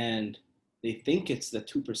 and they think it's the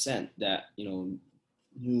 2% that,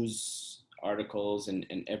 news articles and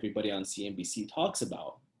everybody on CNBC talks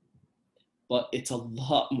about. But it's a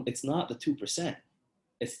lot. It's not the 2%.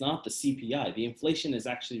 It's not the CPI. The inflation is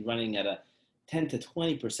actually running at a 10 to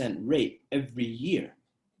 20% rate every year,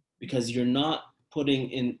 because you're not putting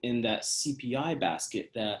in that CPI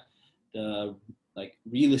basket the like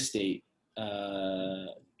real estate,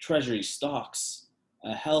 treasury stocks,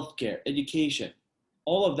 healthcare, education,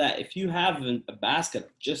 all of that. If you have a basket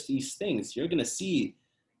of just these things, you're gonna see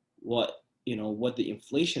what the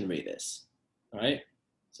inflation rate is, right?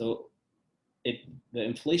 So the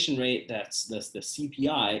inflation rate, that's the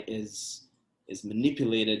CPI, is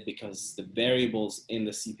manipulated because the variables in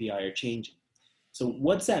the CPI are changing. So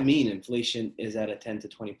what's that mean? Inflation is at a 10 to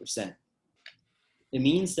 20%. It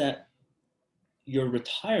means that your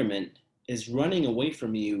retirement is running away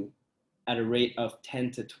from you at a rate of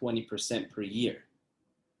 10 to 20% per year,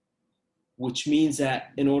 which means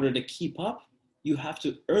that in order to keep up, you have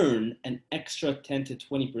to earn an extra 10 to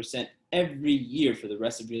 20% every year for the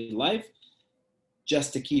rest of your life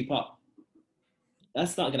just to keep up.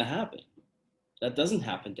 That's not going to happen. That doesn't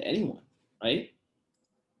happen to anyone, right?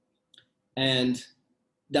 And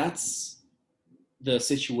that's the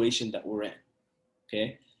situation that we're in.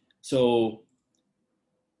 Okay, so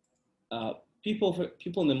people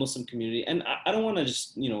in the Muslim community, and I don't want to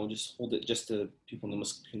just hold it just to people in the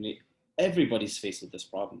Muslim community. Everybody's faced with this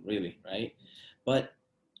problem, really, right? But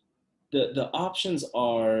the options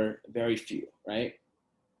are very few, right?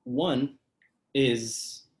 One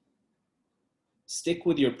is stick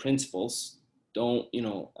with your principles. Don't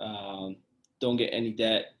get any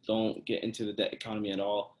debt. Don't get into the debt economy at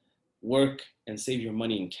all. Work and save your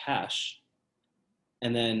money in cash,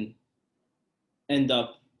 and then end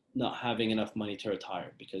up not having enough money to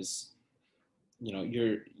retire because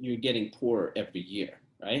you're getting poorer every year,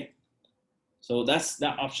 right? So that's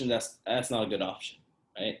that option. That's not a good option,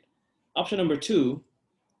 right? Option number two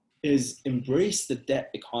is embrace the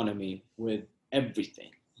debt economy with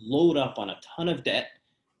everything. Load up on a ton of debt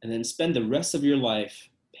and then spend the rest of your life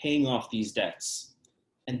paying off these debts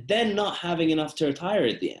and then not having enough to retire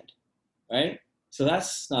at the end, right? So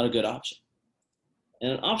that's not a good option.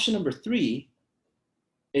 And option number three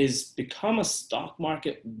is become a stock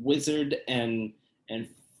market wizard and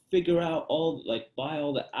figure out buy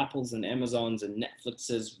all the Apples and Amazons and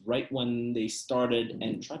Netflixes right when they started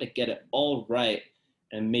and try to get it all right,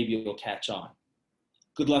 and maybe you'll catch on.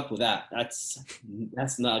 Good luck with that. That's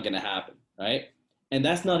not going to happen, right? And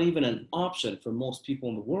that's not even an option for most people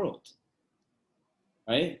in the world,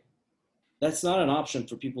 right? That's not an option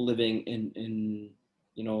for people living in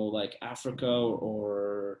like Africa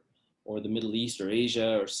or the Middle East or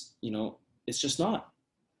Asia, or it's just not.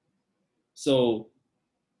 So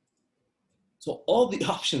all the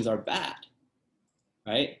options are bad,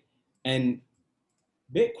 right? And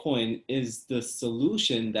Bitcoin is the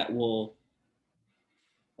solution that will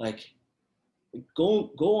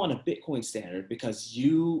go on a Bitcoin standard, because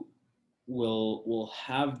you will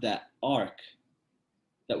have that arc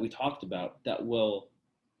that we talked about that will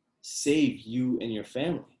save you and your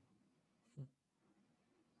family,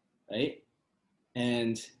 right?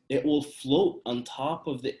 And it will float on top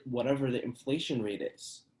of whatever the inflation rate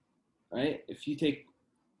is, right? If you take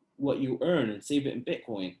what you earn and save it in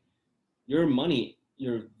Bitcoin, your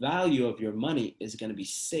value of your money is going to be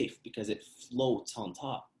safe because it floats on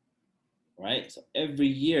top, right? So every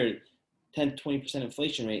year, 10 to 20%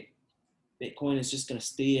 inflation rate, Bitcoin is just going to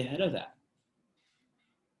stay ahead of that.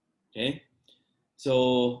 Okay,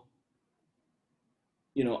 so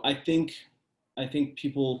I think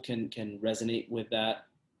people can resonate with that,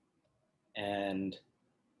 and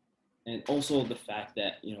also the fact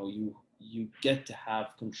that you get to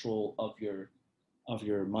have control of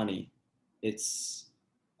your money. It's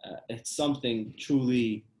something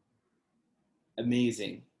truly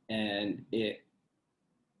amazing, and it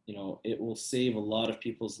will save a lot of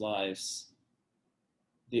people's lives.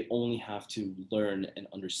 They only have to learn and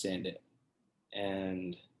understand it.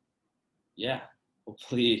 And yeah,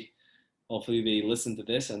 hopefully they listen to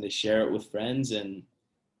this and they share it with friends and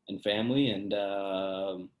family, and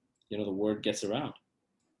the word gets around.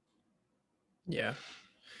 Yeah.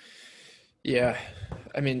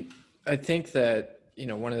 I mean, I think that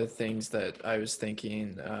one of the things that I was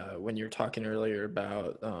thinking when you were talking earlier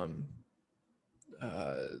about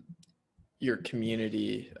your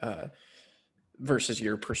community, versus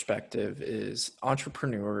your perspective is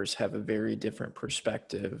entrepreneurs have a very different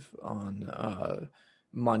perspective on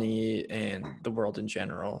money and the world in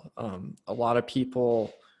general. A lot of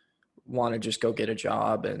people want to just go get a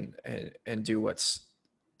job and do what's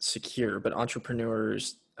secure, but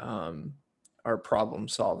entrepreneurs are problem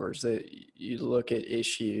solvers. That you look at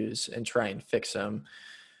issues and try and fix them,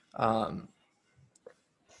 and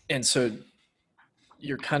so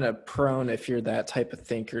you're kind of prone, if you're that type of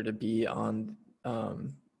thinker, to be on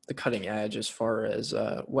the cutting edge as far as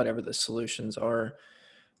whatever the solutions are.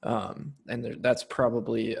 And that's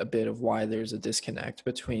probably a bit of why there's a disconnect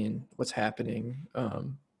between what's happening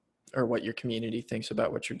or what your community thinks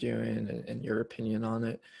about what you're doing and your opinion on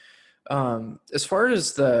it. As far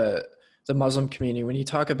as the Muslim community, when you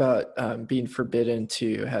talk about being forbidden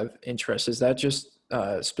to have interest, is that just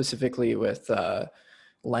specifically with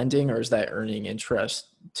lending, or is that earning interest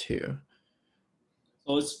too?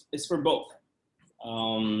 So it's for both.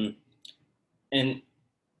 And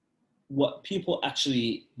what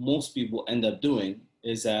most people end up doing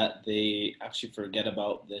is that they actually forget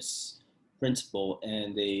about this principle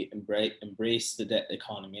and they embrace the debt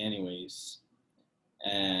economy anyways.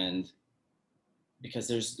 And because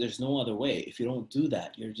there's no other way. If you don't do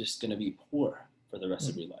that, you're just gonna be poor for the rest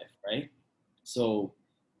of your life, right? So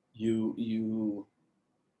you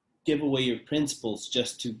give away your principles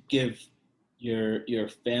just to give your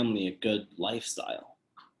family a good lifestyle,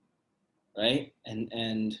 right?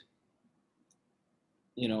 And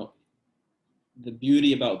you know, the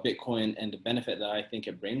beauty about Bitcoin and the benefit that I think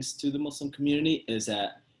it brings to the Muslim community is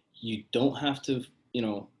that you don't have to,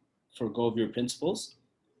 forgo your principles,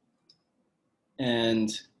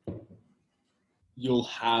 and you'll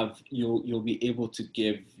be able to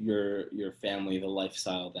give your family the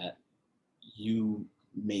lifestyle that you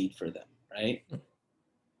made for them, right?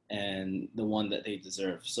 And the one that they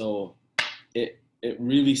deserve. So it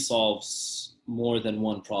really solves more than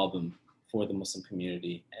one problem for the Muslim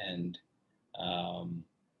community, and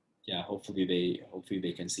hopefully they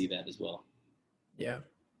can see that as well. Yeah,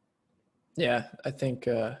 I think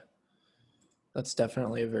that's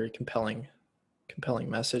definitely a very compelling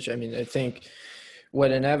message. I mean, I think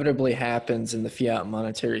what inevitably happens in the fiat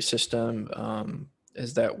monetary system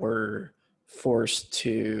is that we're forced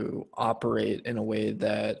to operate in a way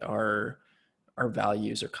that our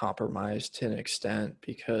values are compromised to an extent,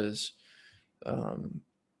 because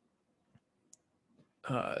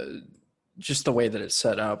just the way that it's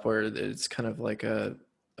set up, where it's kind of like a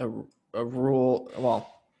rule.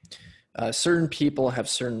 Well, certain people have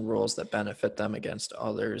certain rules that benefit them against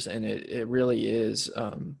others, and it really is.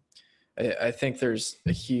 I think there's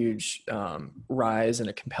a huge rise and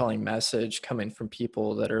a compelling message coming from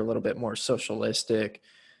people that are a little bit more socialistic,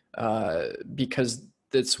 because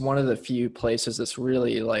it's one of the few places that's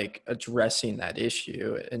really like addressing that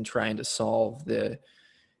issue and trying to solve the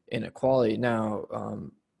inequality. Now,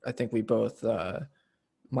 I think we both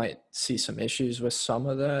might see some issues with some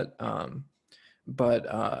of that,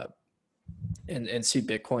 but and see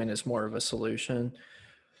Bitcoin as more of a solution.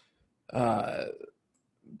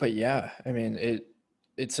 But yeah, I mean,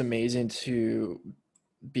 it's amazing to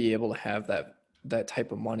be able to have that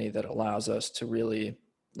type of money that allows us to really,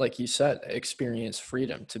 like you said, experience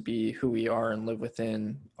freedom to be who we are and live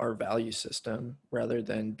within our value system, rather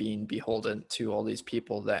than being beholden to all these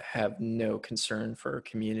people that have no concern for our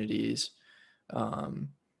communities,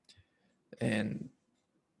 and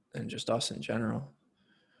just us in general.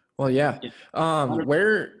 Well, yeah.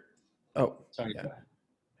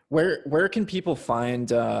 Where can people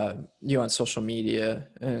find you on social media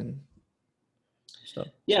and stuff?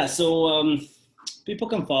 Yeah, so people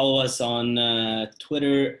can follow us on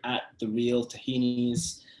Twitter at The Real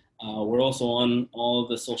Tahinis. We're also on all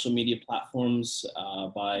the social media platforms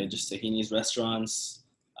by just Tahini's Restaurants,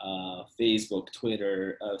 Facebook,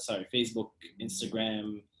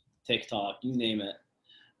 Instagram, TikTok, you name it.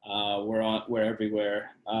 We're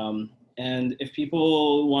everywhere. And if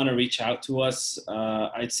people want to reach out to us,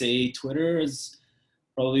 I'd say Twitter is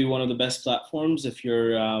probably one of the best platforms if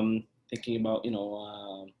you're thinking about,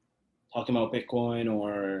 talking about Bitcoin,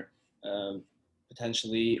 or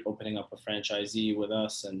potentially opening up a franchisee with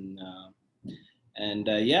us. And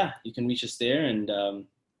you can reach us there. And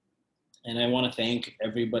I want to thank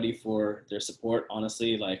everybody for their support.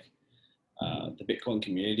 Honestly, like the Bitcoin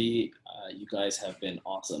community, you guys have been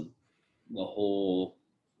awesome the whole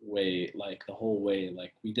way. Like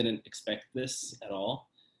we didn't expect this at all,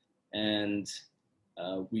 and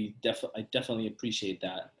I definitely appreciate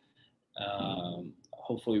that.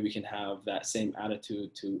 Hopefully we can have that same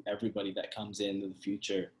attitude to everybody that comes in the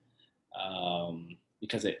future,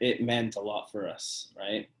 because it meant a lot for us,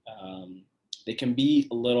 right? they can be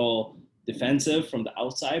a little defensive from the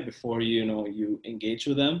outside before you engage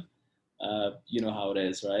with them. You know how it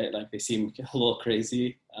is, right? Like they seem a little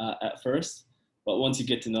crazy at first, but once you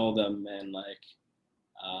get to know them, and like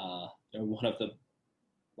they're one of the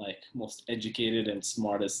most educated and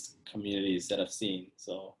smartest communities that I've seen.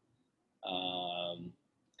 So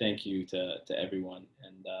thank you to everyone,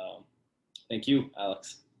 and thank you,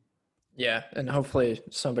 Alex. Yeah, and hopefully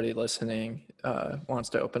somebody listening wants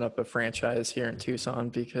to open up a franchise here in Tucson,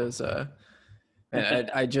 because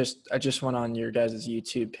and I just went on your guys'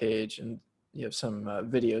 YouTube page, and you have some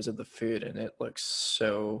videos of the food, and it looks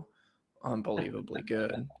so unbelievably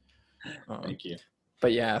good. Thank you.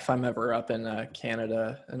 But yeah, if I'm ever up in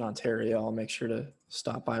Canada and Ontario, I'll make sure to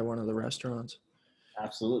stop by one of the restaurants.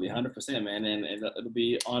 Absolutely, 100%, man, and it'll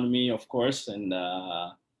be on me, of course, and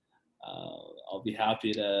I'll be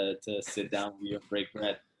happy to sit down with you and break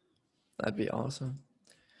bread. That'd be awesome.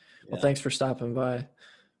 Yeah. Well, thanks for stopping by.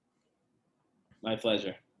 My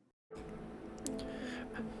pleasure.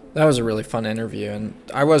 That was a really fun interview, and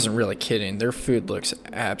I wasn't really kidding. Their food looks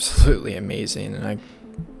absolutely amazing, and I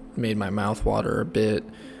made my mouth water a bit,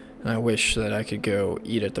 and I wish that I could go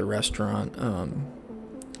eat at the restaurant.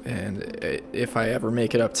 And if I ever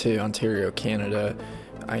make it up to Ontario, Canada,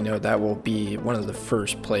 I know that will be one of the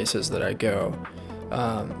first places that I go.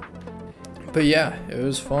 But yeah, it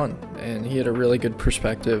was fun, and he had a really good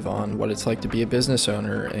perspective on what it's like to be a business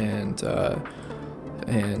owner, and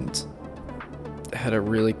had a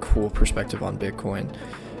really cool perspective on Bitcoin.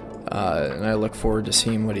 And I look forward to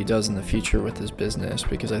seeing what he does in the future with his business,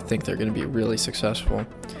 because I think they're going to be really successful.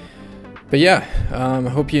 But yeah, I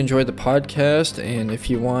hope you enjoyed the podcast, and if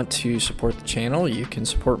you want to support the channel, you can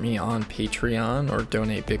support me on Patreon or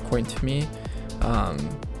donate Bitcoin to me.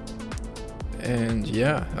 And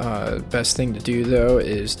yeah, best thing to do though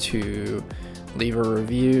is to leave a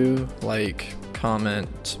review, like, comment,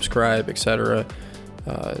 subscribe, etc.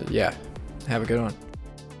 Yeah, have a good one.